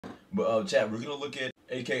But chat, we're gonna look at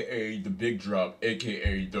AKA the big drop,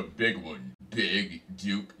 AKA the big one, Big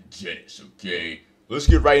Duke Dennis. Okay, let's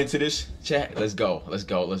get right into this, chat. Let's go. Let's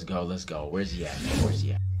go. Let's go. Let's go. Where's he at? Where's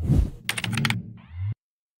he at?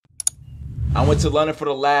 I went to London for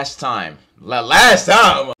the last time. Last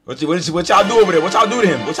time. What y'all do over there? What y'all do to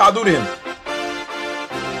him? What y'all do to him?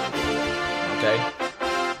 Okay.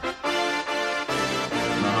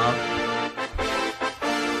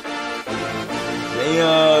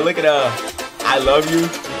 Damn, look at I love you.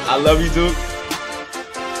 I love you, Duke.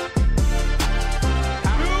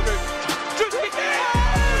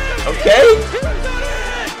 Okay.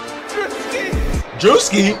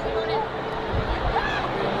 Drewski.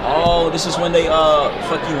 Oh, this is when they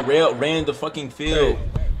fucking ran the fucking field.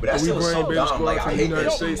 But that's still so dumb. Like, I hate the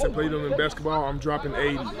United States and played them in basketball. I'm dropping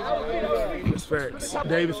 80. That's facts.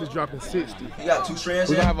 Davis is dropping 60. You got 2 strands.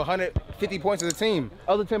 We're gonna have 150 points as a team.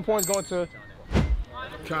 Other 10 points going to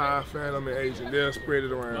Kai, Phantom, and Agent. They'll spread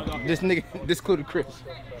it around. this nigga. This included Chris.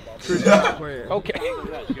 Chris is playing. Okay.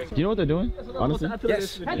 Do you know what they're doing? Honestly?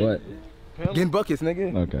 Yes. What? Getting buckets,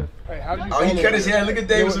 nigga. Okay. Hey, how do you Oh, he cut his hair. Look at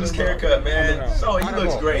Davis with his haircut, man. So he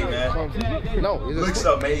looks great, man. No, He looks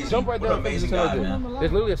amazing. Jump right What there. an amazing guy, man.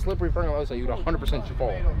 There's literally a slippery thing on the other side. You would 100%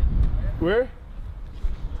 fall. Where?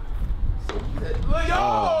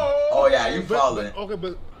 Oh yeah, you falling. Okay,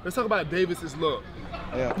 but let's talk about Davis's look.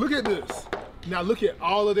 Yeah. Look at this. Now look at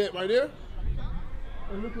all of that right there.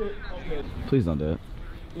 And look at, okay. Please don't do it.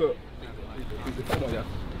 Look.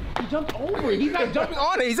 He jumped over it. He's not jumping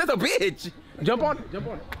on it. He's just a bitch. Jump on it. Jump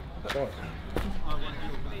on it.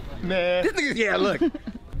 Nah. This nigga, yeah, look.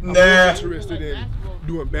 I'm interested in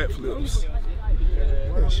doing backflips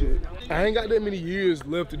and shit. I ain't got that many years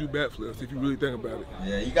left to do backflips if you really think about it.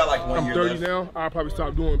 Yeah, you got like 1 year I'm 30 left. now. I'll probably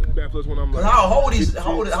stop doing backflips when I'm like. How old is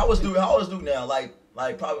Duke now? Like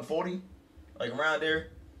probably 40, like around there.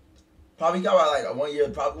 Probably got like 1 year,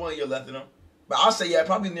 probably 1 year left in him. But I'll say yeah,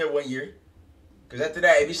 probably near 1 year. Cause after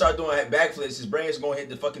that, if he start doing backflips, his brain is gonna hit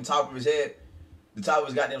the fucking top of his head. The top of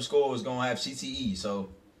his goddamn skull is gonna have CTE. So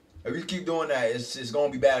if you keep doing that, it's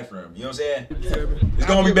gonna be bad for him. You know what I'm saying? It's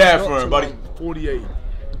gonna be bad for him, buddy. 48.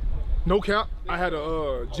 No cap. I had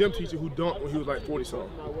a gym teacher who dunked when he was like 40 something.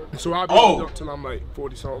 So I'll be able to dunk till I'm like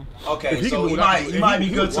 40 something. Okay, so he might be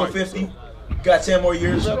good till 50. Got 10 more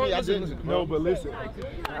years. No, but listen,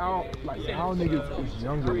 how niggas is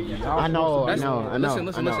younger than you. I know. Listen.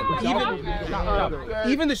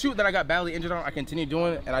 Even the shoot that I got badly injured on, I continued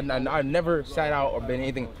doing it, and I never sat out or been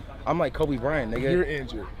anything. I'm like Kobe Bryant, nigga. You're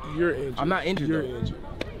injured. You're injured. I'm not injured. You're though. injured.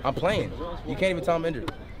 I'm playing. You can't even tell I'm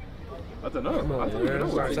injured. That's enough.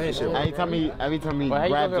 I'm saying shit. Every time he Well, how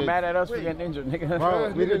you grabs gonna it. mad at us for getting injured, nigga?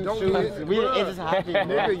 Bro, We didn't shoot. It just happened.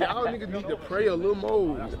 Nigga, y'all niggas need to pray a little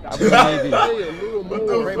more. Maybe. Pray a little more.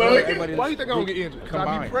 Fuck? Why you think I'm gonna get injured? Cause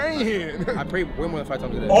I be praying. I pray way more than 5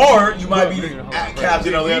 times a day. Or you might be at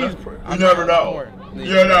Captain Atlanta. You never know.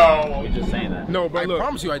 You know. You're just saying that. No, but I look,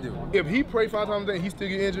 promise you I do. if he pray 5 times a day, he still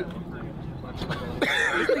get injured.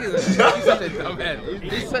 He's such a dumbass.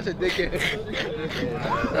 He's such a dickhead.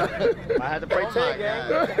 I had to pray 10,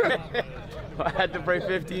 gang. I had to pray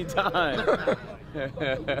 15 times.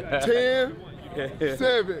 10,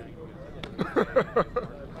 7.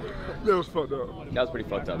 That was fucked up. That was pretty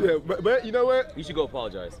fucked up. Yeah, but you know what? You should go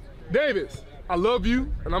apologize. Davis, I love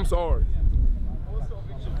you, and I'm sorry.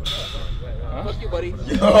 Fuck you, buddy.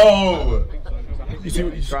 Yo. You see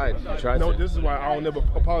what you tried. You tried. No, this is why I don't never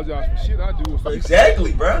apologize for shit I do with face.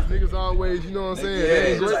 Exactly, bruh. Niggas always, you know what I'm saying? Yeah, They ain't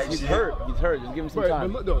it's great. like He's shit. hurt. He's hurt. Just give him some But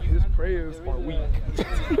time. look though, his prayers are weak.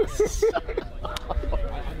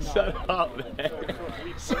 Shut up, man.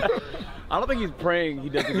 I don't think he's praying he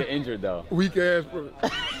doesn't get injured, though. Weak ass prayer.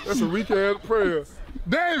 That's a weak ass prayer.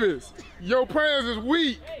 Davis, your prayers is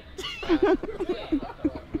weak.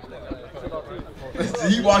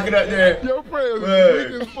 He walking up there. Your prayers Hey.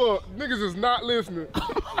 is weak as fuck. Niggas is not listening.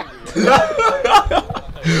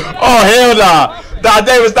 Oh hell nah. Nah,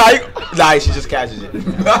 Davis, nah, she just catches it.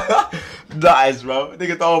 Nice, bro.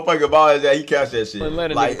 Nigga throw a fucking ball at that, he catch that shit.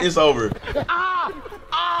 Like it's over.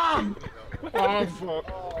 Oh fuck.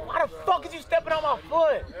 Why the fuck is you stepping on my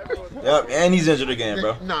foot? Yep, and he's injured again,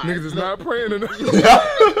 bro. Niggas is not praying enough.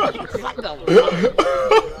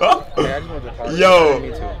 Yo.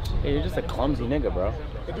 Hey, you're just a clumsy nigga, bro.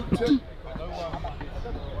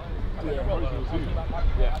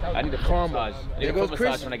 I need a foot massage. I need a foot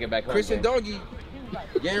massage when I get back home. Christian gang. Doggy,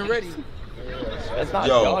 getting ready. That's not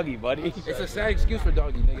Yo. doggy, buddy. It's a sad excuse for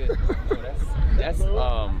Doggy, nigga. That's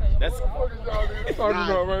Talking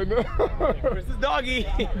about right now. This is doggy.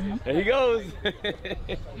 There he goes.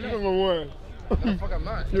 Number one. The fuck I'm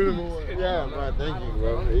not. You're number one. Yeah, bro. Thank you,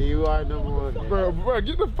 bro. You are number one. Bro,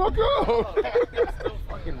 get the fuck up.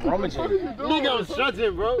 Fucking rummaging. Nigga, I'm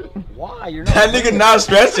stretching, bro. Why? You're not. That nigga not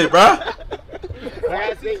stretching, bro. I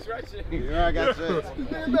got stretching. Yeah, I got stretching.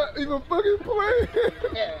 You're not even fucking playing.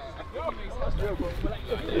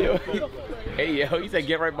 Hey, yo, he said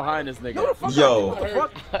get right behind this nigga. No, the fuck Yo.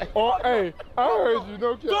 Oh, hey, I heard you,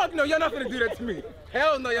 no cap. Fuck no, y'all not finna do that to me.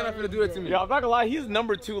 Hell no, y'all not finna do that to me. Yo, I'm not gonna lie, he's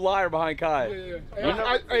number 2 liar behind Kai.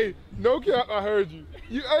 Yeah. Hey, no cap, I heard you.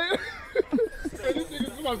 You, hey, this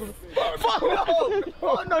nigga's supposed to Fuck no!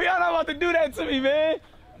 Oh no, y'all not about to do that to me, man.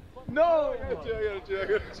 No. Hey,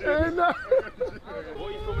 no.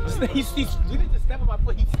 He didn't just step on my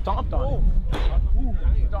foot, he stomped on it.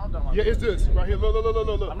 He stomped on my Yeah, it's this right here.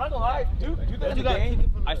 Look. I'm not gonna lie, dude that game,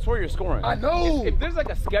 I swear you're scoring. I know. If there's like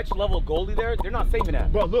a sketch level goalie there, they're not saving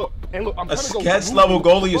that. Bro, look, I'm A trying to go sketch move level the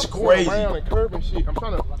goalie is fuck going crazy. around and curve and shit. I'm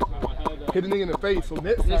trying to hit a nigga in the face. So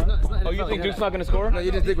next time. Oh, you think Duke's not gonna score? No,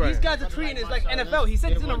 you just dig right. These guys are treating it like NFL. He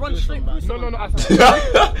said he's gonna run straight through. No. I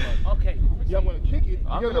Okay. Yeah, I'm gonna kick it.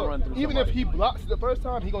 I'm gonna run through even somebody. if he blocks it the first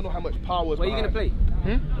time, he gonna know how much power is Where you gonna behind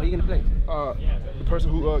play? it. Where you gonna play? The person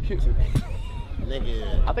who kicks it.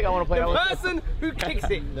 Nigga. I think I wanna play that one. Person who kicks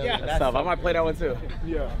it. Yeah. That's tough. I might play that one too.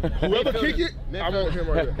 Yeah. Whoever kick it, I want him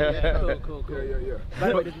right there. Cool. Yeah. By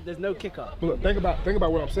the way, there's no kicker. But look, think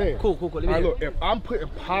about what I'm saying. Cool. Let me All right, hear look, if I'm putting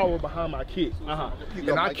power behind my kick,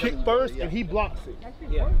 and I kick first and he blocks it,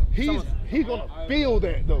 Yeah. he's gonna feel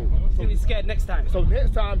that though. He's gonna be scared next time. So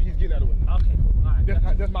next time he's getting out of the way. Okay, cool. All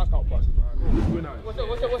right. That's my thought process behind it. We're not. What's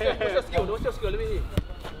your skill? What's your skill? Let me hear.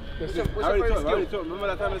 What's your favorite skill? Remember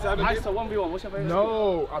that time this happened? I saw 1v1. What's your favorite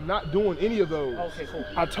No, I'm not doing any of those. Okay, cool.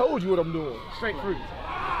 I told you what I'm doing. skill? Straight through.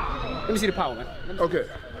 Let me see the power, man. Okay.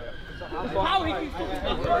 How he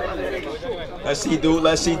keeps Let's see,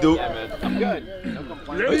 dude. I'm good.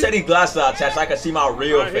 Let me take these glasses out, chat, so I can see my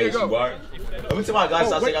real Alright, here you face, go. you are. Let me take my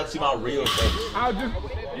glasses out so I wait. can see my real face. I'll just.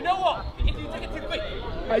 You know what? If you take it too quick.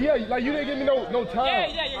 Yeah, like you didn't give me no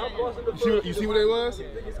time. Yeah. You see what it was?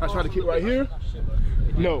 I tried to kick right here.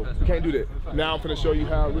 No, you can't do that. Now I'm finna show you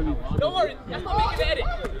how really. Don't worry. That's not making the edit.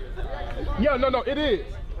 Yeah, no, it is.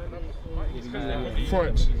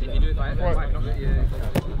 Front.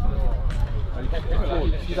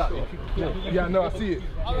 Yeah, no, I see it.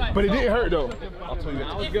 But it didn't hurt though. I'll tell you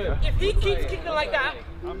that. If he keeps kicking like that,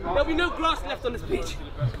 there'll be no grass left on this pitch.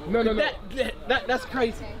 No. That's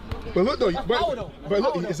crazy. But look though, power though. but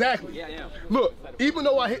look, Power though. exactly. Yeah. Look, even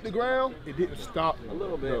though I hit the ground, it didn't stop. A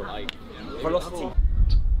little bit, like Velocity.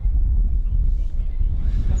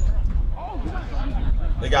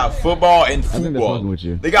 They got football and think they're football. fucking with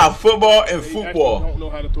you. They got football and They actually football. don't know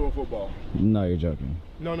how to throw a football. No, you're joking.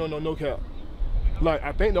 No cap. Like,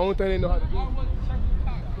 I think the only thing they know how to do.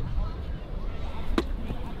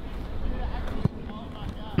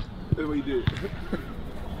 That's what he did.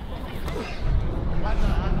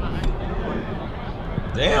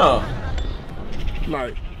 Damn.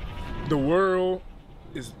 Like, the world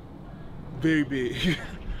is very big.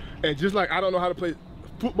 And just like I don't know how to play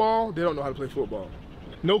football, they don't know how to play football.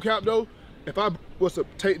 No cap though, if I was to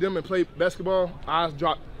take them and play basketball, I'd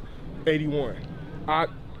drop 81.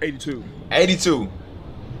 82. 82.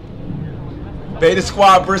 Beta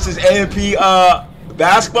Squad versus AMP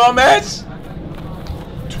basketball match?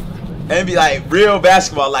 And be like real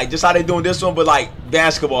basketball, like just how they doing this one, but like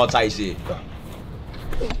basketball type shit.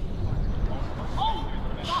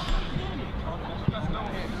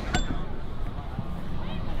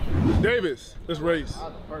 Davis, let's race.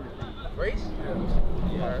 Race?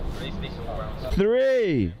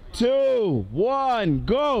 3, 2, 1,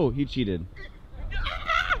 go! He cheated.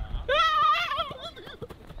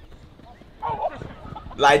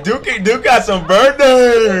 Like Duke got some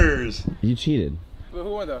burners. You cheated. Who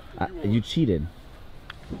won though? You cheated.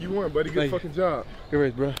 You won, buddy. Good fucking job. Good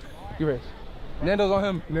race, bro. Good race. Nando's on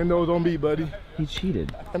him. Nando's on me, buddy. He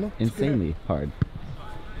cheated. I know. Insanely hard.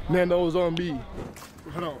 Nando's on me.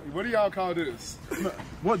 Hold on. What do y'all call this?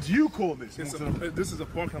 What do you call this? This is a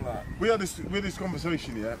parking lot. We had this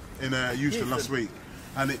conversation in Houston last week,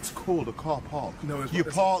 and it's called a car park. No, it's you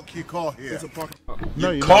park your car here. It's a parking lot.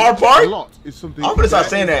 No, you Car know, park? A lot. It's something. I'm gonna start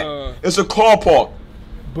saying that. It's a car park.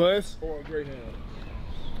 Bus or a Greyhound?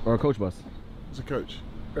 Or a coach bus. It's a coach.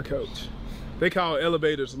 A coach. They call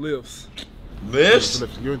elevators lifts. Lifts?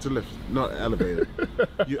 You're into lift, not elevator.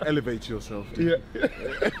 You elevate yourself. Dude. Yeah.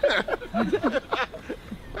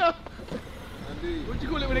 What do you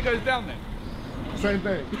call it when it goes down then? Same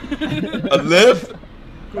thing. A lift?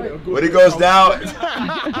 When it goes down,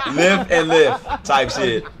 live and live type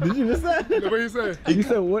shit. Did you miss that? What you say? You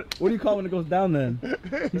said what? What do you call when it goes down then?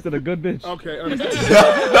 He said a good bitch. Okay, understand.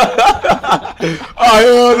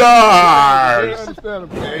 Oh, no.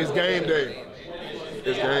 Understandable. Yeah, it's game day.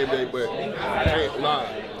 It's game day, but I can't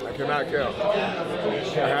lie. I cannot count.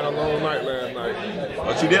 I had a long night last night.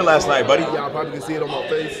 What you did last night, buddy? Y'all probably can see it on my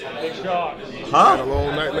face. I had a Huh?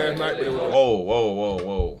 long night last night, but it was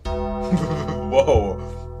Whoa.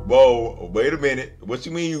 Whoa. Wait a minute. What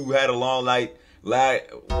you mean you had a long night?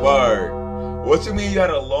 Word. What you mean you had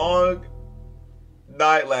a long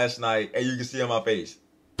night last night and you can see it on my face?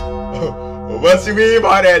 What you mean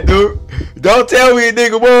by that, dude? Don't tell me,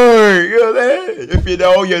 nigga, word. You know what I'm saying? If you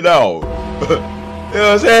know, you know. You know what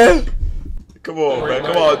I'm saying? Come on, man.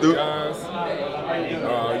 Come on, dude. guys. You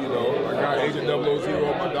know, I got Agent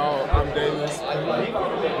 000, my dog, I'm Davis,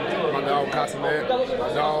 my dog Casanet, my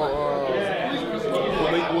dog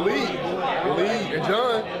Waleed, and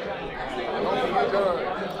John. Don't forget John.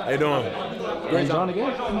 How you doing? And John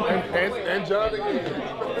again? And John again.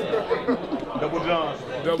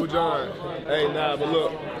 Double John. Hey, nah, but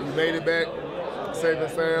look, we made it back, safe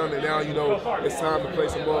and sound, and now, you know, it's time to play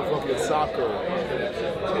some motherfucking soccer.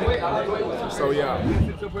 So, yeah.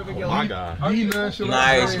 My God.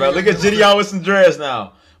 Nice, bro. Look at Gideon with some dreads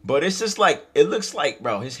now. But it's just like, it looks like,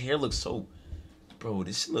 bro, his hair looks so, bro,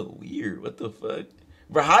 this shit look weird. What the fuck?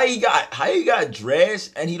 Bro, how he got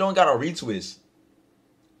dreads and he don't got a retwist?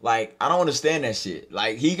 Like, I don't understand that shit.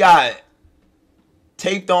 Like, he got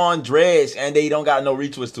taped on dreads and they don't got no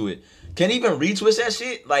retwist to it. Can he even retwist that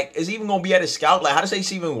shit? Like, is he even gonna be at his scalp? Like, how does that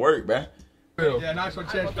shit even work, bruh? Yeah, nice one,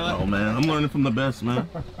 chest, fella. Oh man, I'm learning from the best, man.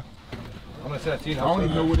 I'm gonna say that to you I now. don't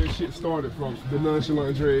even know where this shit started from. The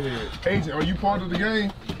nonchalant dreadhead. Agent, are you part of the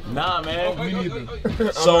game? Nah, man. Me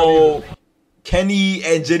neither. So, Kenny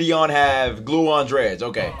and Gideon have glue-on dreads.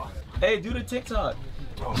 Okay. Hey, do the TikTok.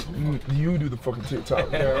 You do the fucking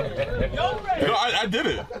TikTok, man. No, I did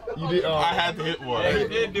it. You did. I had to hit one. You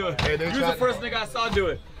did do it. Hey, they You was tried- the first nigga I saw do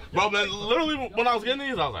it. Bro, man, literally when I was getting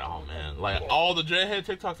these, I was like, oh man, like all the dreadhead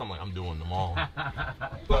TikToks, I'm like, I'm doing them all.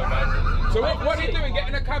 So what are you doing?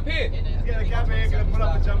 Getting a cup in?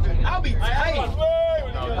 I'll be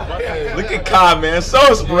tight. Look at Kai, man. So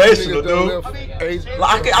inspirational, dude. Agent,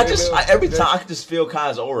 Like, every time I can just feel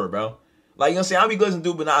Kai's aura, bro. Like, you know what I'm saying? I'll be glistening,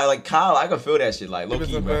 dude, but not like Kyle. I can feel that shit, like, low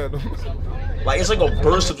key, bro. Like, it's like a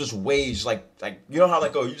burst of just waves. Like you know how,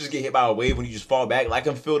 like, oh, you just get hit by a wave when you just fall back? Like, I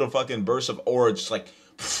can feel the fucking burst of aura just like,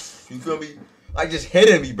 you feel me? Like, just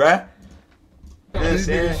hitting me, bruh. You know what I'm These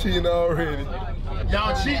saying? niggas cheating already.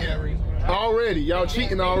 Y'all cheating. Already. Y'all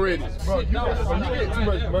cheating already. Bro, you get too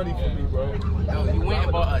much money from me, bro. Yo, you went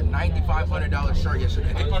and bought a $9,500 shirt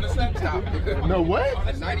yesterday. Stop. No, what?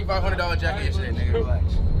 A $9,500 jacket yesterday, nigga. Relax.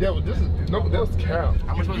 That was cap.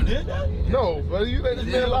 How much was it? No, bro, you let this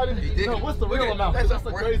man lie to you. No, what's the real amount? That's That's a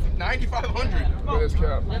the crazy. $9,500. Bro, that's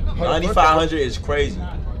cap. 9,500 is crazy.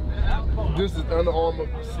 This is Under Armour /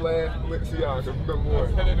 Balenciaga. Number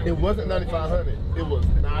one. It wasn't 9,500. It was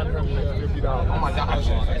 $950. Oh my gosh.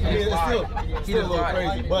 It's still a little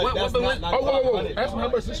crazy. But that's not Whoa. Ask him how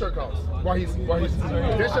much this shirt costs. Why he's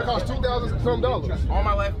that shirt costs $2,000 some dollars. All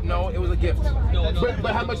my life, no, it was a gift.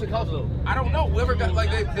 But how much it cost though? I don't know. Whoever got,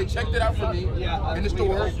 like, they checked it out for me in the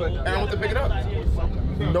store, and I went to pick it up.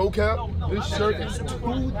 No cap. This shirt is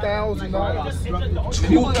 $2,000.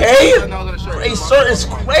 2K? Hey, shirt is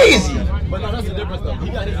crazy. But no, that's the difference though.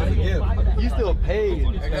 He got his as a gift. You still paid.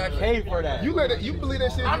 Exactly. Paid for that. You believe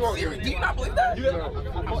that shit? I'm You want serious. Do you not believe that? bro.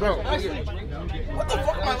 What the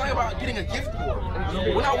fuck am I lying about getting a gift for?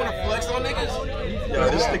 When I want to flex on niggas? Yo,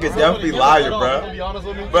 this nigga definitely liar, Be bro. honest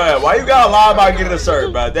with me. Bro, why you gotta lie about getting a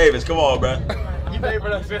shirt, bro? Davis, come on, bro. You paid for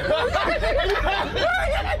that shit.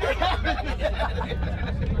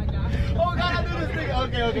 Oh God, I knew this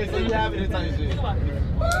nigga. Okay, so you have it in type shit.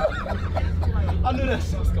 I knew that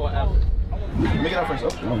shit was going to happen. Make it out first.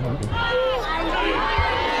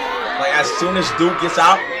 Like, as soon as Duke gets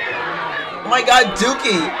out, oh my God,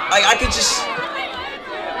 Dookie. Like, I could just.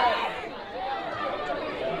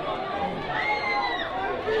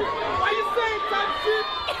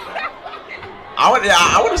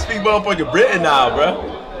 I want to speak motherfucking Britain now, bro.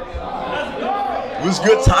 It was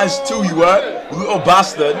good times too, you what? Little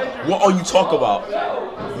bastard. What are you talking about?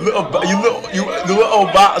 You little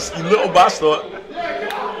bastard.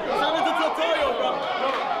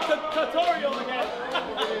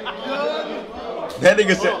 That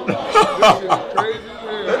nigga said.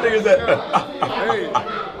 That nigga said. Hey,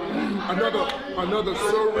 another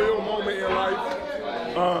surreal moment in life.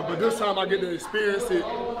 But this time I get to experience it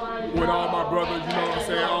with all my brothers, you know what I'm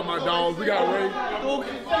saying, all my dogs. We got Ray.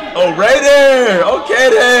 Oh, Ray there. Okay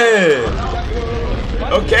then.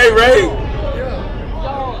 Okay, Ray.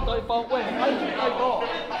 Yo, 對方喂，可以對波。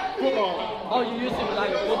Football. Oh, you used to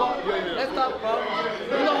like football? Yeah. Let's start from.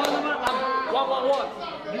 You know what? I'm 1-1-1.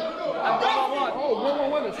 I'm 1-1-1. Oh,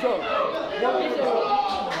 1-1-1 is tough.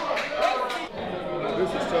 This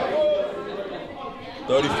is tough.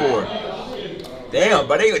 34. Damn,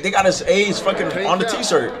 but they got his age fucking on the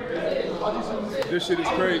t-shirt. This shit is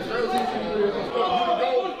crazy.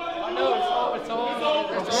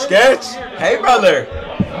 Sketch? Hey, brother.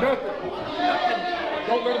 Nothing.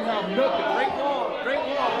 Don't let him have nothing. Drink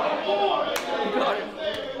more. You got it.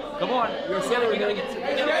 Come on. Yes, sir. We gotta get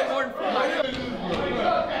more than 5.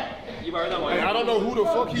 Hey, I don't know who the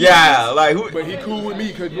fuck he Yeah, is, like who? but he cool with me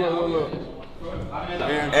because look.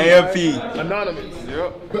 AMP. Anonymous.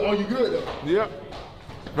 Yep. But are you good though? Yep.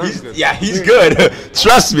 He's good.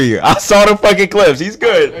 Trust me. I saw the fucking clips. He's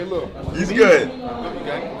good. Hey, look. He's good.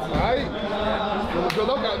 Alright. Good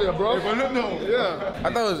luck out there, bro. Yeah. I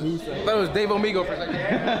thought it was Dave Omigo for a second.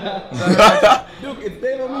 Dude, it's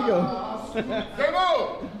Dave Amigo. Come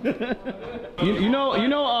on. You know,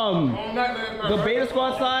 the Beta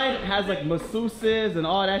Squad side has like masseuses and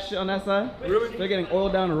all that shit on that side. Really? They're getting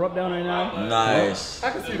oiled down and rubbed down right now. Nice.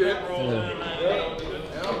 I can see that.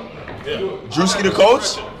 Drewski the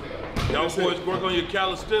coach? Y'all boys work on your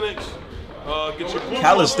calisthenics. Get your glutes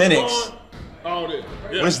Calisthenics? All that.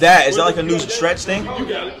 Yeah. What is that? Is that like a new stretch thing? You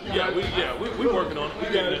got it. We working on it. We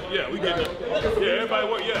getting it. Yeah, we getting it. Yeah, everybody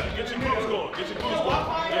work. Yeah, get your glutes going. Get your glutes going.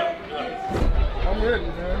 Yeah. I'm ready,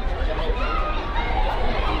 man.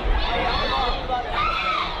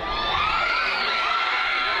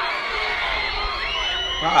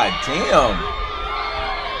 God damn.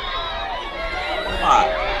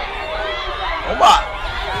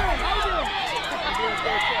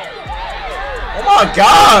 Oh my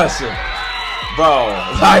gosh. Bro,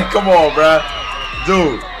 like, come on, bro.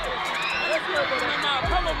 Dude,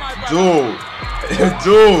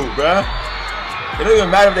 bro. It don't even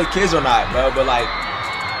matter if they're kids or not, bro. But like,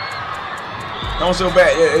 don't feel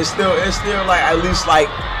bad. It's still like at least like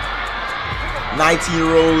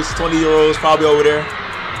 19-year-olds, 20-year-olds probably over there.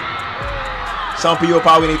 Some people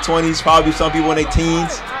probably in their 20s, probably some people in their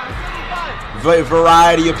teens.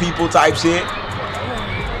 Variety of people type shit.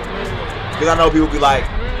 Because I know people be like,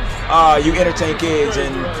 you entertain kids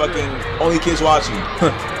and fucking only kids watch you.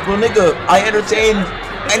 Well, nigga, I entertain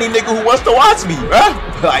any nigga who wants to watch me, bruh.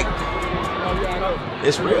 Like,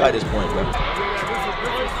 it's real at this point, bro.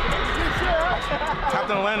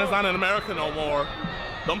 Captain Atlanta's not in America no more.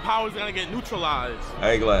 Them powers gonna get neutralized.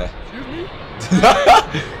 I ain't glad. Excuse me?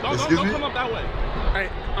 Don't come up that way. Hey,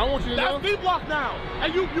 I want you to know. That's D-Block now.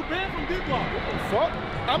 Hey, you banned from D-Block. What the fuck?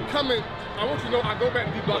 I'm coming. I want you to know I go back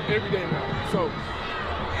to D-Block every day now. So,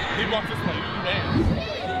 D-Block this way. You banned.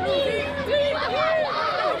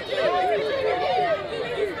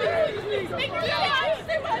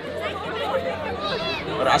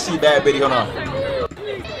 But I see Bad Bitty, hold on.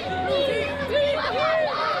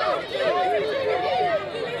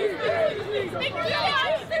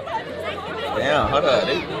 Damn, hold up.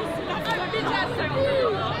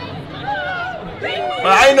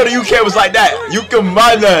 But I didn't know the UK was like that. You can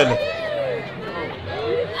run none.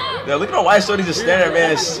 Yeah, look at the white shorty just standing there,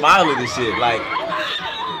 man, smiling and shit. Like,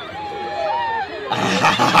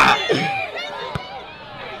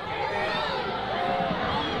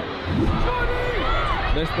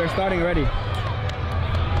 They're starting already.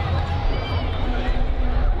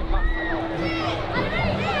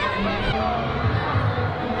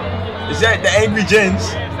 is that the Angry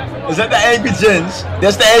Gens? Is that the Angry Gens?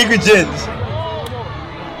 That's the Angry Gens.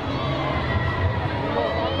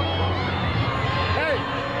 hey,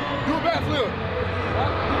 do a backflip.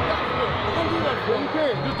 Don't do that, bro. You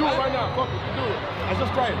can. Just do it right now. Fuck it. Just do it. I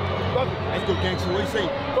just try it. Fuck it. Let's go, gangster. What do you say?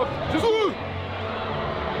 Fuck it. Just do it.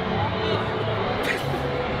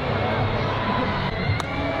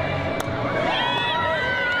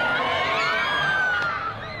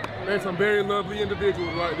 There's some very lovely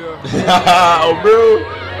individuals right there. Oh, bro.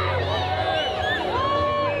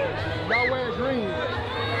 Y'all wearing green.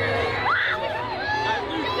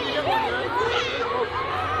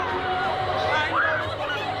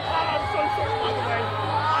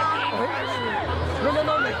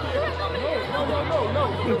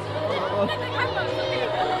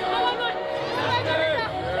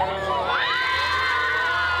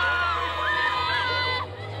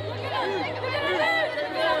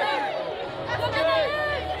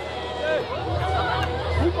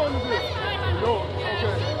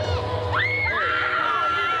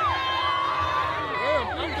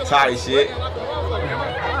 Tight shit.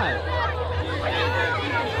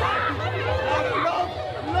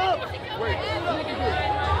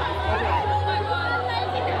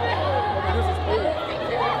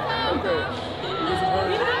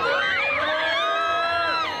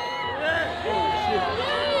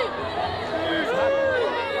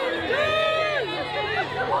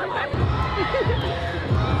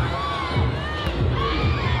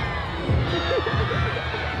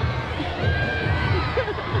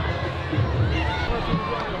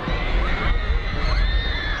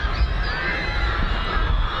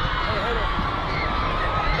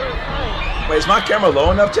 Wait, is my camera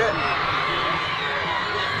low enough, chat?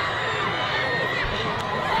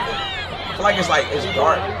 I feel like it's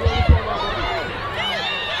dark.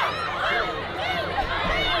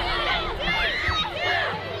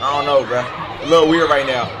 I don't know, bruh. A little weird right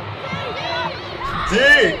now.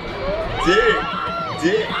 Dig.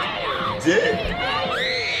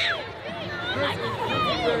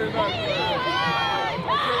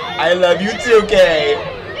 I love you too, K.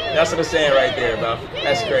 That's what I'm saying right there, bro.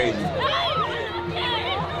 That's crazy.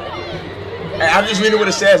 Hey, I'm just reading what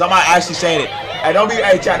it says. I'm not actually saying it. Hey,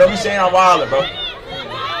 chat, don't be saying I'm wildin', bro.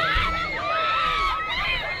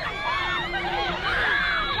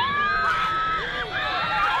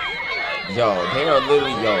 Yo, they are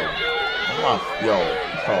literally, Yo.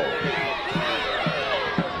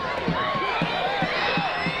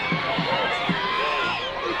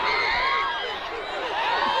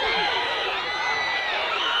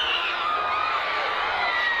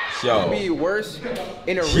 It could be worse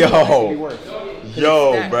in a real Yo. life. It could be worse.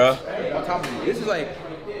 Yo, bro. On top of you. This is like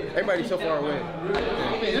everybody's so far away. I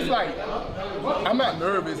mean, it's like I'm not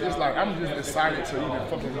nervous. It's like I'm just excited to even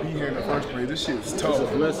fucking be here in the first place. This shit is tough.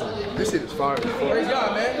 This shit is fire. Praise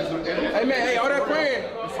God, man. Hey, man. Hey, all that praying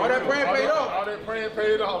paid off. All that praying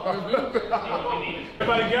paid off.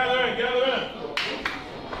 Everybody gather in.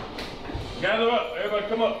 Gather up. Everybody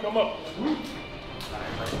come up.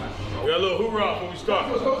 We got a little hoorah before we start.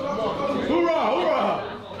 Hoorah!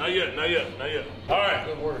 Not yet. All right.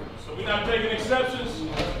 So we're not taking exceptions.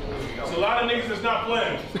 There's a lot of niggas that's not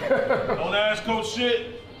playing. Don't ask coach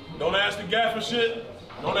shit. Don't ask the gaffer shit.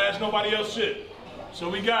 Don't ask nobody else shit. So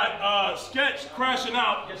we got Sketch crashing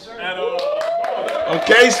out at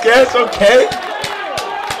Okay, Sketch, okay.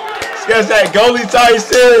 Sketch that goalie type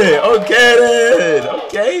shit. Okay then.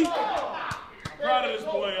 Okay. Proud of this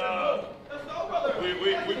boy.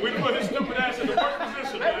 We put his stupid ass in the worst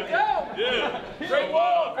position, man. Yeah. Great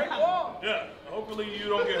ball. Yeah. Hopefully you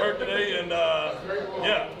don't get hurt today, and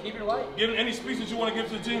yeah. Keep it light. Give any speeches you want to give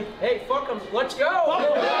to the team. Hey, fuck them. Let's go.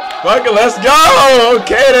 Fuck it, let's go.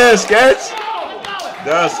 Okay then, Sketch.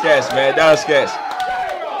 That's Sketch, man. That's Sketch.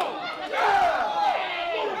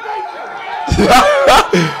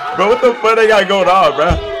 Bro, what the fuck they got going on,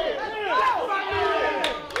 bro?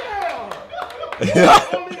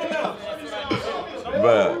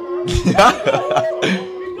 Bruh.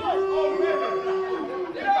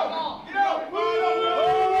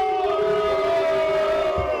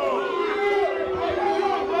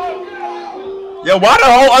 Yo, why the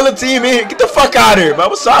whole other team in here? Get the fuck out of here, man.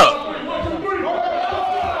 What's up?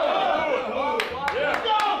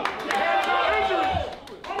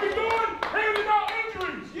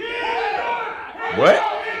 What?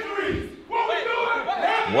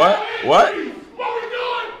 What?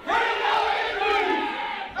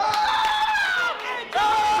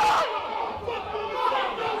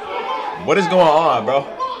 What is going on, bro?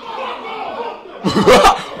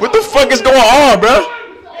 What the fuck is going on, bro?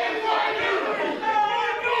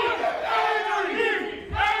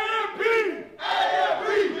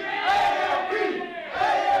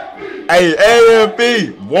 Hey, AMP!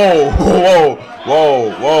 Whoa.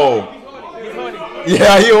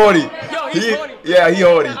 Yeah, he horny. Yeah, he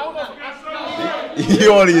horny. He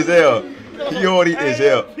horny as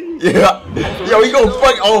hell. Yeah. Yo, he gon'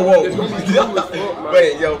 fuck. Oh, whoa.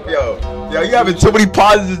 Wait, yo. You having too many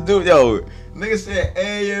pauses, dude. Yo, nigga said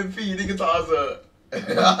AMP. Nigga thought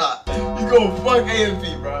you gon' fuck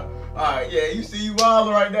AMP, bro. Alright, yeah, you see you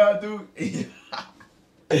wildin' right now, dude.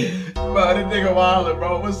 Bro, this nigga wildin',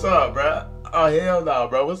 bro. What's up, bro? Oh, hell no,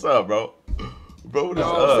 bro. What's up, bro? Bro, what is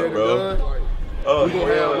up, bro? Oh, we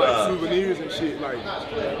gonna have like souvenirs and shit,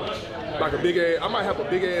 like a big ass. I might have a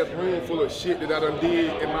big ass room full of shit that I done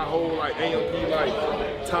did in my whole like AMP like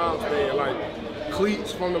time span, like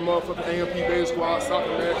cleats from the motherfucking AMP Bay Squad soccer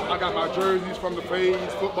match. I got my jerseys from the phase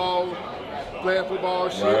football, flag football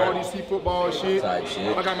shit, RDC football shit. I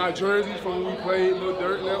got my jerseys from when we played Little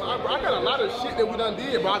Dirt level. I got a lot of shit that we done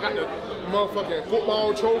did, bro. I got the motherfucking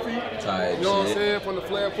football trophy. You know what I'm saying? From the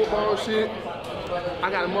flag football shit. I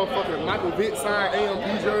got a motherfucking Michael Vick signed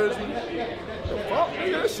AMP jersey. The fuck,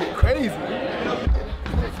 nigga, that shit crazy.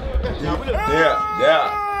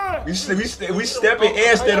 Yeah. We stepping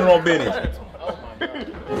and standing on business.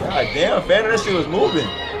 God damn, fan, that shit was moving.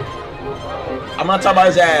 I'm not talking about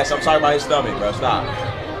his ass. I'm talking about his stomach, bro. Stop.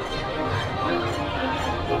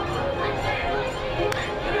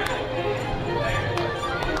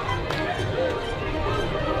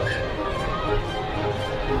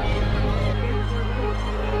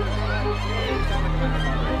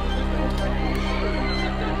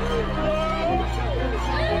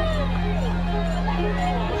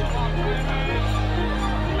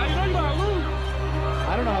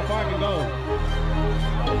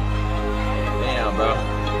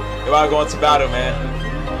 About going to battle, man.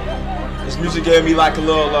 This music gave me like a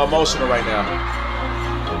little emotional right now.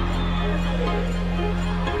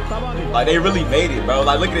 Like they really made it, bro.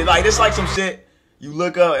 Like look at it. Like this like some shit you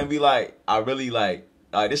look up and be like, I really like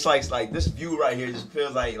this like this view right here just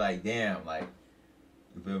feels like damn, like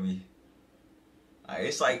you feel me? Like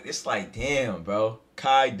it's like damn, bro.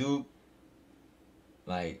 Kai Duke,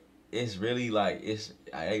 like it's really like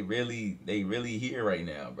they really here right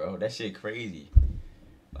now, bro. That shit crazy.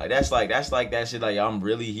 Like that's like that shit. Like I'm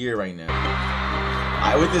really here right now.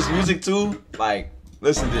 Like with this music too. Like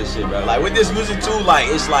listen to this shit, bro. Like with this music too. Like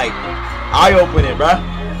it's like eye opening, bro.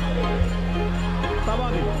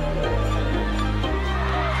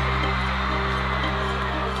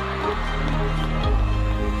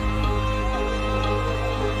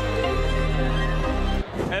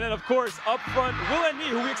 And then, of course, up front, Will and Nee,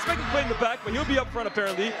 who we expect to play in the back, but he'll be up front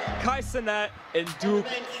apparently. Kai Cenat and Duke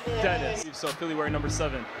Dennis. So Philly wearing number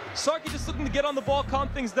 7. Sharky just looking to get on the ball, calm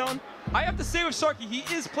things down. I have to say with Sharky, he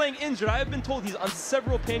is playing injured. I have been told he's on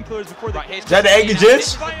several painkillers before the game. Is that the Eggy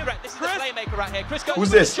Jits? This is the playmaker right here. Chris goes Who's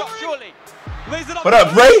this? Shot, surely. Lays it up. What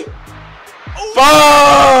up, Ray?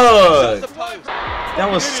 Fuck! That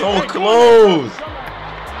was so close. Get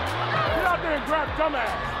out there and grab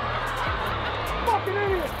dumbass. Fucking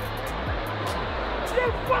idiot. You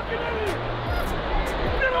fucking idiot.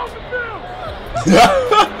 Get off the field.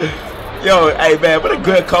 Yo, hey man, what a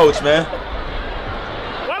good coach, man.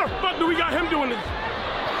 Why the fuck do we got him doing this?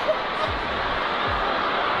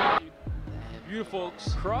 Beautiful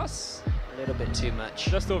cross. A little bit too much.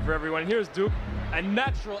 Just over everyone. Here's Duke, a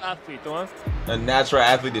natural athlete, though, huh? A natural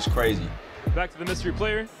athlete is crazy. Back to the mystery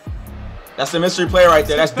player. That's the mystery player right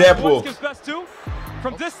there. That's Deadpool. Gives best two.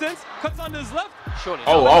 From distance, cuts onto his left. Surely.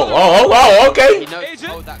 Oh, okay. He knows to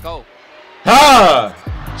hold that goal. Ha!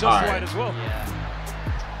 Just wide as well. Yeah.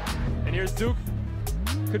 And here's Duke.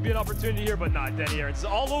 Could be an opportunity here, but not. Danny Aaron's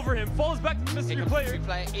all over him. Falls back to the mystery player.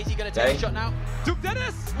 Is he going to take a shot now? Duke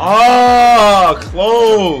Dennis. Oh,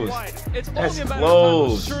 close. It's That's only a matter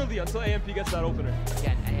close. of time, surely, until AMP gets that opener.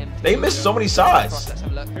 Again, AMP. They missed so many shots. Let's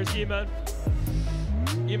have a look. Here's E-Man.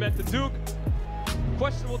 E-Man to Duke.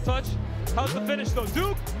 Questionable touch. How's the finish though,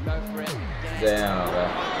 Duke? Go for it. Damn, bro.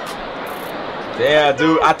 Damn,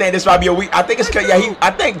 dude. I think this might be a week. I think it's yeah.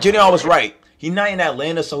 I think Junior was right. He not in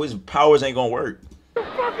Atlanta, so his powers ain't gonna work. Your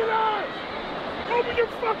fucking eyes. Open your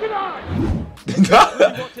fucking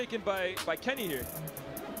eyes. Ball taken by Kenny here.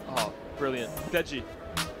 Oh, brilliant. Deji.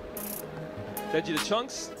 Deji to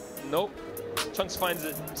Chunks. Nope. Chunks finds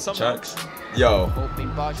it somehow. Chunks. Yo. Oh,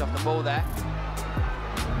 being barged off the ball there.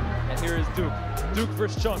 And here is Duke. Duke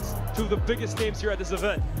versus Chunks. Two of the biggest names here at this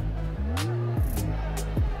event.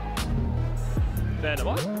 Phantom.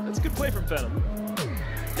 Oh, that's a good play from Phantom.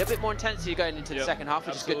 A little bit more intensity going into the second half,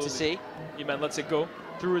 which is good to see. E-Man lets it go.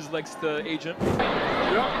 Through his legs to Agent. Yep.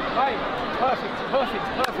 Right. Perfect.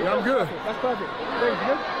 Yeah, I'm good. That's perfect. Thanks,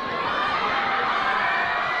 good.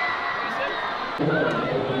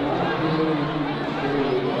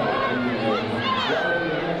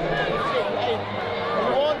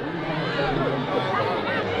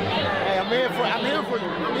 Hey, I'm here for you.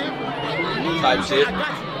 Type shit. I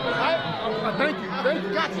thank you.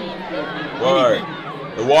 Got you. Word.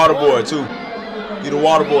 The water boy too. You the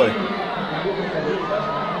water boy.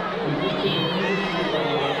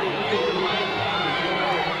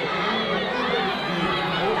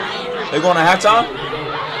 They going to halftime?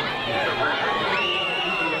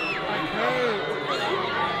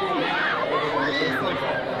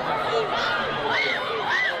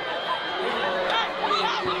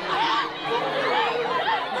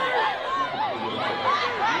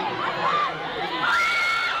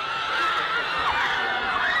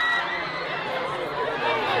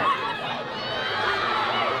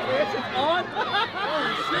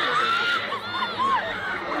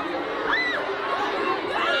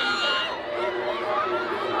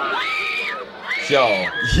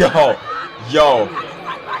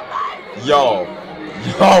 Yo.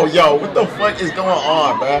 Yo, what the fuck is going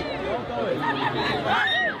on, bro?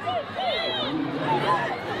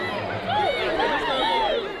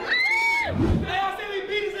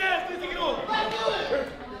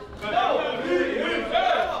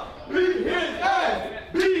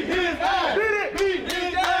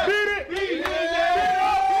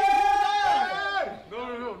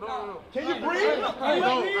 Can you breathe? No, I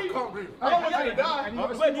can't breathe. I don't want you to die. No.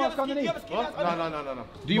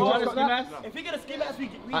 Do you want a ski mask? If you get a ski mask,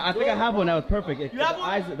 I think I have one that was perfect. The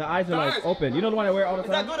eyes are like open. You know the one I wear all the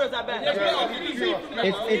time? Is that good or is that bad?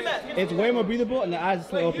 It's way more breathable and the eyes are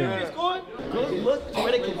still open. I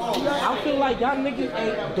feel like y'all niggas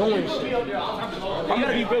ain't doing shit. I'm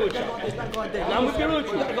gonna be real with you. I'm gonna be real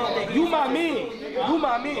with you. You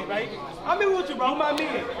my man, right? I'm in with you, bro. You my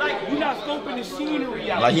man. Like, you not scoping the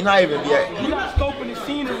scenery out. Like, he not even yet. You not scoping the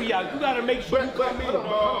scenery out. You gotta make sure you come in.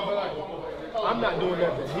 I'm not doing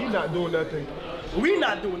nothing. He's not doing nothing. We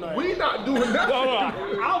not doing nothing. We not doing nothing.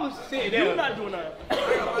 I was sitting there. You not doing nothing.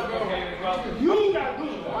 You not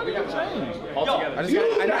doing nothing. Altogether. I just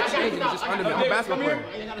changed it. It's just under the basketball player.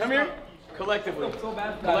 Come here. Collectively,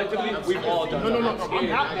 we've all done it. No. I'm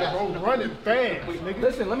out there, bro. Running fast, nigga.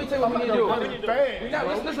 Listen, let me tell you what we need to do. Running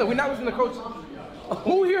fast. We're not listening to coach.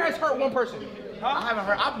 Who here has hurt one person? I haven't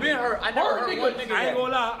hurt. I've been hurt. I never hurt one nigga. I ain't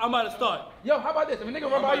gonna lie. I'm about to start. Yo, how about this? If a nigga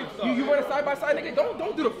run by you, you run a side by side, nigga.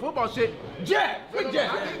 Don't do the football shit. Jab, quick jab.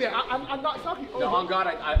 I knocked Saki over. No, on God,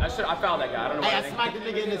 I fouled that guy. I don't know. I smacked the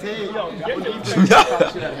nigga in his head. Yo, no,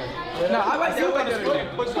 I like that.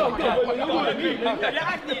 You're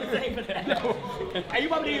actually insane for that. And you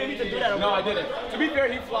probably didn't need to do that. No, I didn't. To be fair,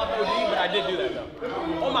 he flopped OD, but I did do that though.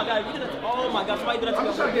 Oh my God, you did that. Oh my God, somebody did that to me.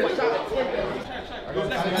 I'm trying to get a shot.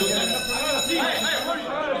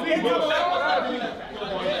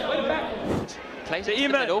 Plays it to the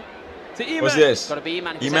middle. To Eman. What's this? Got to be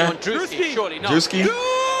Eman. Eman? Drewski, surely not. Drewski?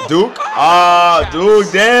 Duke? Ah,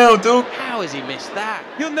 Duke, damn, Duke. How has he missed that?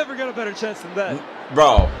 You'll never get a better chance than that.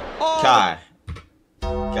 Bro, Oh. Kai,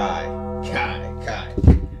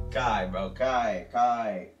 bro, Kai,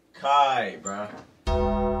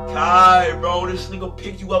 bro, this nigga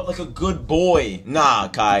picked you up like a good boy. Nah,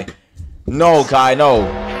 Kai. No, Kai, no.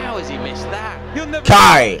 How has he missed that? You'll never.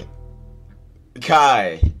 Kai.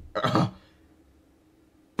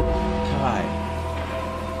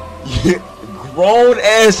 Grown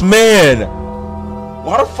ass man.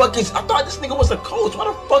 Why the fuck is, I thought this nigga was a coach. Why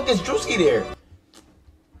the fuck is Drewski there?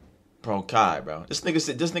 Bro, Kai, bro. This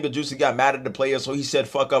nigga Juicy got mad at the players, so he said,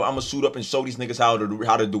 fuck up, I'm gonna suit up and show these niggas how to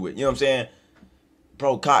do it. You know what I'm saying?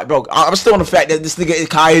 Bro, Kai, bro, I'm still on the fact that this nigga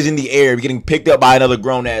Kai is in the air getting picked up by another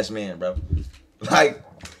grown ass man, bro. Like,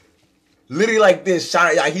 literally like this,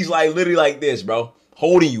 like he's like literally like this, bro.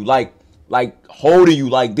 Holding you, like holding you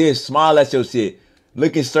like this, smile at your shit,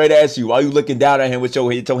 looking straight at you while you looking down at him with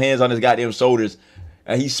your hands on his goddamn shoulders.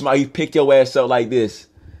 And he picked your ass up like this.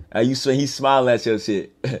 And he's smiling at your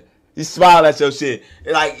shit. He smiled at your shit.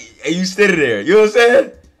 And you stood there. You know what I'm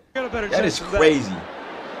saying? That is crazy.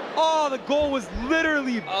 Oh, the goal was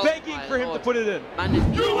literally begging for him to put it in.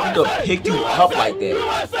 Nigga picked you up like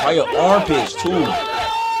that. By your armpits, too. Oh,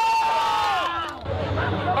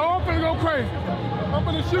 I'm finna go crazy. I'm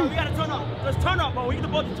finna shoot. We gotta turn up. Let's turn up, bro. We get the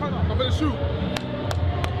ball to turn up. I'm finna shoot.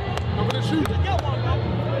 Get one, bro.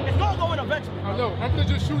 It's gonna go in eventually. I know. I'm finna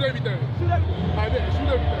just shoot everything. Shoot everything. I bet. Shoot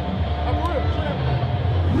everything. I'm for real. Shoot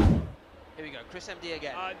everything. Here we go. Chris MD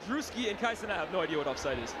again. Drewski and Kai Cenat have no idea what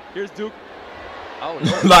offside is. Here's Duke. Oh,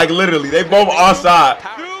 Like literally, they both offside.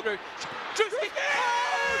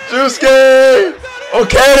 Drewski!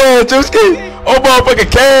 Okay then, Drewski. Oh motherfucking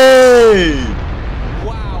K.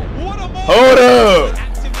 Wow. What a moment. Hold up.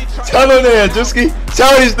 Tell him there, Drewski.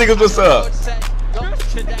 Tell these niggas what's up.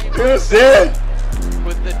 You know what I'm saying?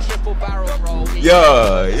 With the triple barrel roll.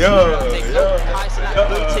 Yeah.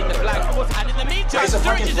 Booting the flag. And in the meantime, Raise a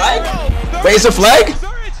fucking Sturridge is flag? in the row. Raise a flag?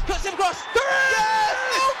 Sturridge cuts him across. Yes!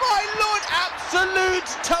 Oh my lord, absolute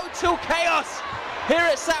total chaos here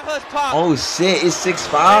at Selhurst Park. Oh shit, it's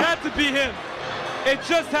 6'5". It had to be him. It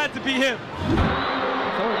just had to be him.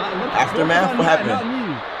 Aftermath? What happened?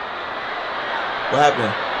 What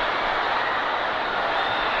happened?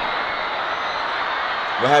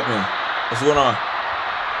 What happened? What's going on?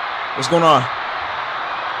 What's going on?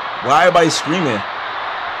 Why everybody screaming?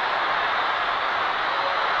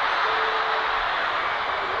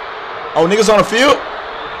 Oh, niggas on the field?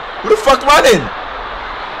 Who the fuck running?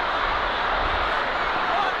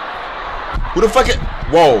 Who the fuck?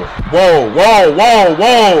 Whoa.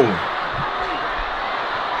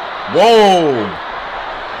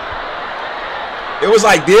 It was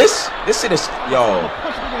like this? This shit is, yo.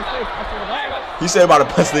 He said about to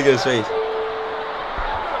punch nigga in his face.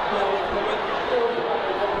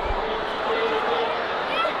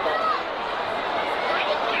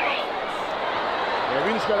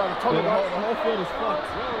 The whole field is fucked.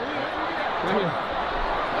 Right here.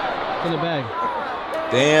 It's in the bag.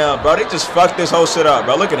 Damn, bro, they just fucked this whole shit up,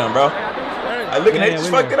 bro. Look at them, bro. Like, look at they just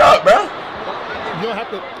fucked it up, bro. You don't have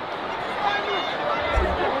to.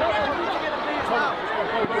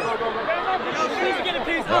 We need to get a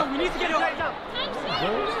piece up. We need to get a piece up.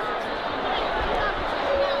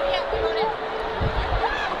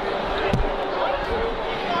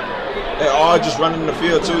 They all just running the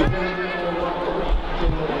field too.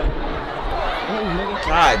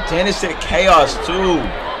 God damn, this shit chaos too.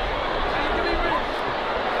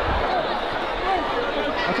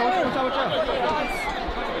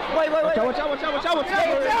 Watch out.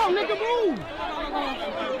 Stay down, nigga, move.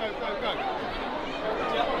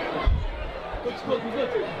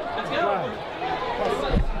 Let's go.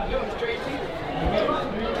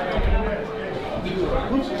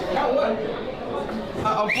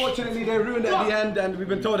 Unfortunately, they ruined it at the end, and we've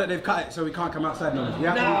been told that they've cut it, so we can't come outside now. We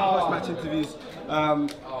have to do post-match interviews. Well,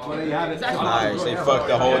 there you have it. Alright, so they fucked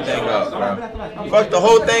the whole thing up, bro. Fuck the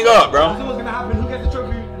whole thing up, bro. So what's gonna happen? Who gets the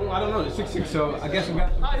trophy? Well, I don't know. It's 6-6, so I guess we're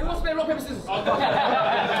gonna. Who wants to play rock, paper, scissors?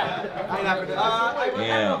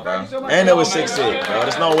 Damn, bro. And it was 6-6, bro.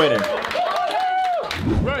 There's no winning.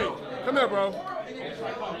 Ray, come here, bro.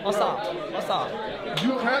 What's up?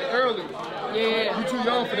 You cramped early. Yeah. You too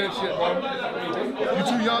young for that shit, bro. You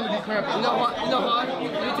too young to be cramping. You know what?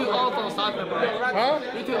 You too old for soccer, bro. Huh?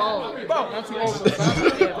 You too old. Bro, I'm too old for soccer.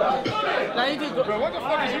 Now you too. Bro, what the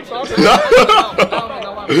fuck is you talking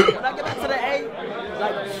about? When I get back to the A,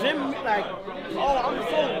 like gym, like, I'm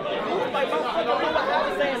so like motherfucker. Know what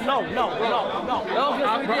happened saying no.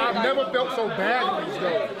 I've never felt so bagless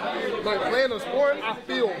though. Like playing a sport, I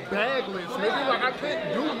feel bagless, nigga. Like I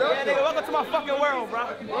can't do nothing. Yeah, nigga, welcome to my fucking world, bro.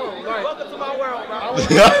 Welcome to my world, bro.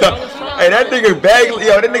 Hey, that nigga bagless,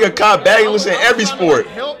 yo, that nigga caught bagless in every sport.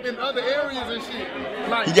 Help in other areas and shit.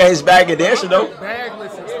 Like, He got his bag of dancing though.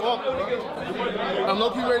 Bagless as fuck, bro. I'm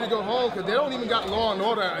low-key ready to go home because they don't even got Law and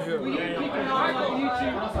Order out here. The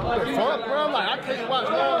fuck, bro? Like, I can't watch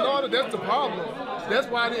Law and Order. That's the problem. That's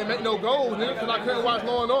why I didn't make no goals, nigga, because I couldn't watch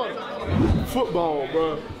Law and Order. Football,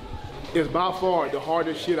 bro, is by far the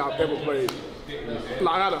hardest shit I've ever played.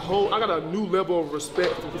 Like, I got a new level of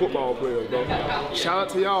respect for football players, bro. Shout out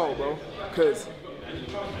to y'all, bro, because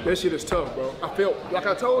that shit is tough, bro. I felt, like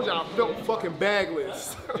I told y'all, I felt fucking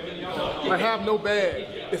bagless. I have no bag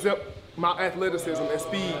except my athleticism and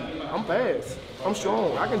speed. I'm fast. I'm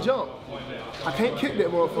strong. I can jump. I can't kick that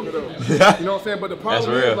motherfucker though. You know what I'm saying? But the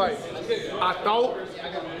problem is, like, I thought,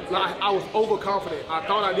 like, I was overconfident. I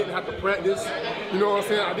thought I didn't have to practice. You know what I'm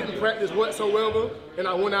saying? I didn't practice whatsoever, and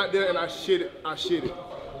I went out there and I shit it.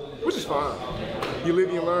 Which is fine. You live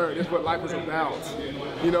and you learn. That's what life is about.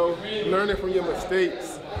 You know, learning from your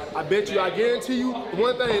mistakes. I guarantee you,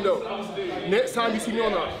 one thing though, next time you see me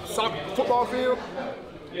on a football field,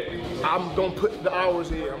 I'm gonna put the hours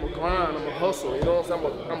in. I'm gonna grind. I'm gonna hustle. You know what I'm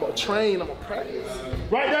saying? I'm gonna train. I'm gonna practice.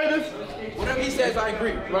 Right, Davis? Whatever he says, I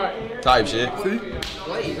agree. Right. Type shit. See?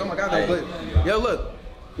 Please, oh my God, that's good. Yo, look,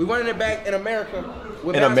 we running it back in America.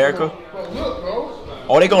 In America? Look, bro.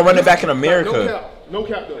 Oh, they gonna run it back in America. No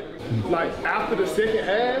cap though. Like after the second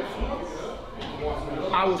half,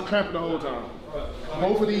 I was cramping the whole time.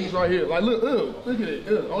 Both of these right here. Like look at it.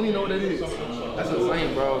 I don't even know what that is. That's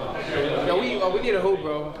insane, bro. Yo, we need a hoop,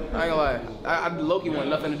 bro. I ain't gonna lie. I low-key want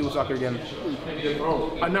nothing to do with soccer again.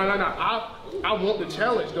 Bro, no. I want the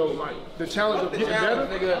challenge though. Like the challenge of getting better.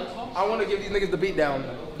 Nigga. I want to give these niggas the beat down.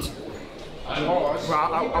 Bro,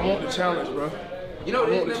 I want the challenge, bro. You know,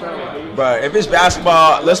 Bro, if it's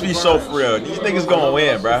basketball, let's be so for real. These niggas gonna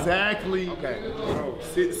win, bro. Exactly. Okay. Bro,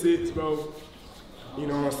 6-6, bro. You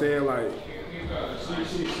know what I'm saying? Like,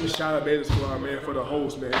 shout out Beta Squad, man, for the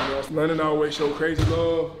host, man. You know, London always show crazy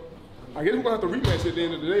love. I guess we're gonna have to rematch at the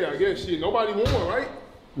end of the day. I guess shit. Nobody won, right?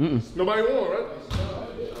 Nobody won, right?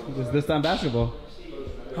 It's this time basketball.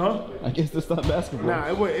 Huh? I guess this time basketball. Nah,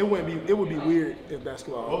 it would be weird if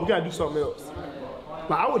basketball. We gotta do something else.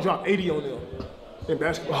 Like I would drop 80 on them in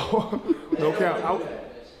basketball. No cap.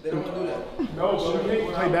 They don't do that. No, we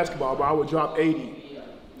can't play basketball, but I would drop 80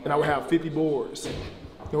 and I would have 50 boards.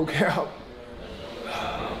 No cap.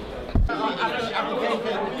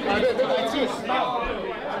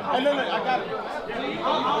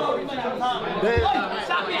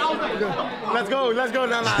 Let's go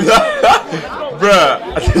now. Bruh.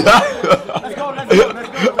 Let's go.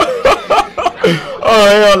 Oh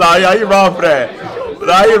hell nah, yeah, you wrong for that.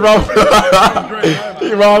 Nah, you wrong for that.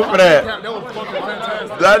 You wrong for that. That was fucking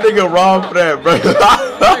fantastic. That nigga wrong for that, bro.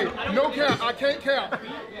 Hey, no cap, I can't cap.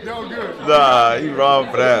 That was good. Nah, you wrong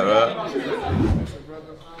for that, man.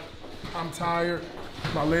 I'm tired.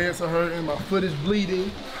 My legs are hurting. My foot is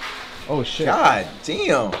bleeding. Oh shit. God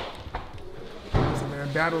damn.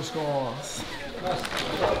 Man, battle scars.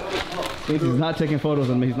 He's not taking photos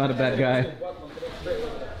of me. He's not a bad guy.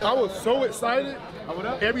 I was so excited.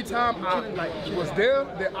 Every time I was there,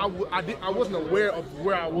 that I wasn't aware of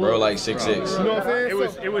where I was. Bro, like 6'6". You know what I'm saying?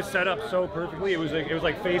 It was set up so perfectly. It was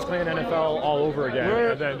like FaZe Clan NFL all over again.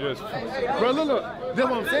 Bro, and then just. Bro, look, that's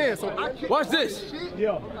what I'm saying. So watch this.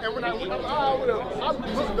 Yeah. And when I looked up,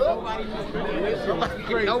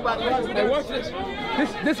 nobody. Hey, watch this.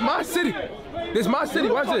 This my city. This my city.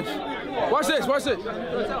 Watch this. Watch this. Watch this.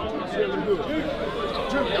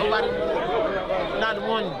 Nobody.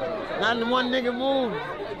 Not the one nigga move.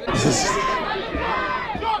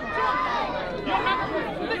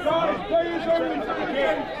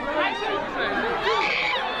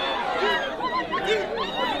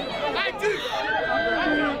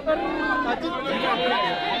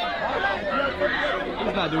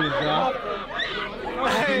 He's not doing his job.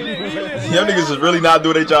 Y'all niggas is really not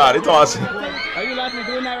doing their job. They talking. Are you laughing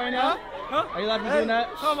doing that right now? Huh? Are you laughing doing that?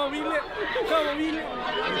 Come on, we lit. Come on, we lit.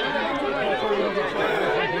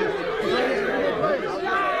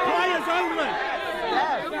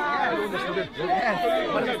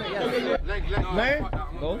 Man,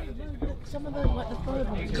 go. Some of the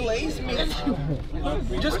glaze me.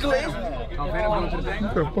 Just glaze me.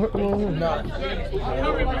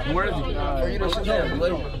 Where is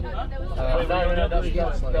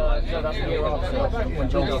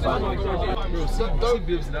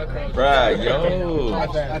Right, yo.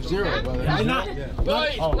 F-0, brother.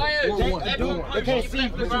 They can't see.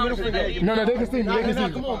 Put your middle finger. No, they can see me. They can see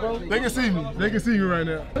me. Come on, bro. They can see me. They can see me right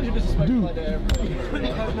now. Dude.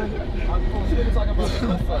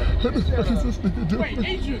 Wait,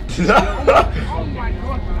 Adrian. Oh my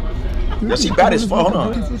God. Yeah, she bad as fuck. Hold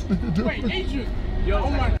on. Wait, Adrian. Oh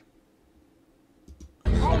my.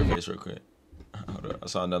 This real quick. Hold up. I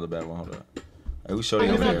saw another bad one. Hold up. Hey, who's shorty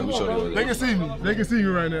over there? Who's shorty over there? They can see me. They can see me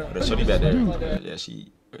right now. That's shorty back there. Yeah,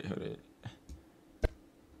 she. Wait, hold up.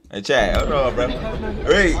 Hey, Chad, hold on, bro.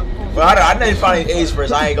 Wait, but I need to find age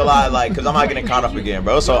first. I ain't gonna lie, like, cause I'm not getting caught up again,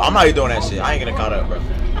 bro. So I'm not even doing that shit. I ain't getting caught up, bro.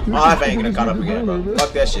 My life ain't getting caught up again, bro.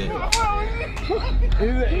 Fuck that shit.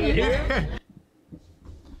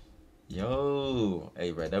 Yo,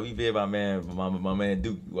 hey, bro, that we be my man, my man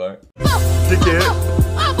Duke, you are. Dickhead.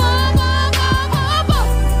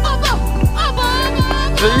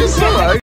 You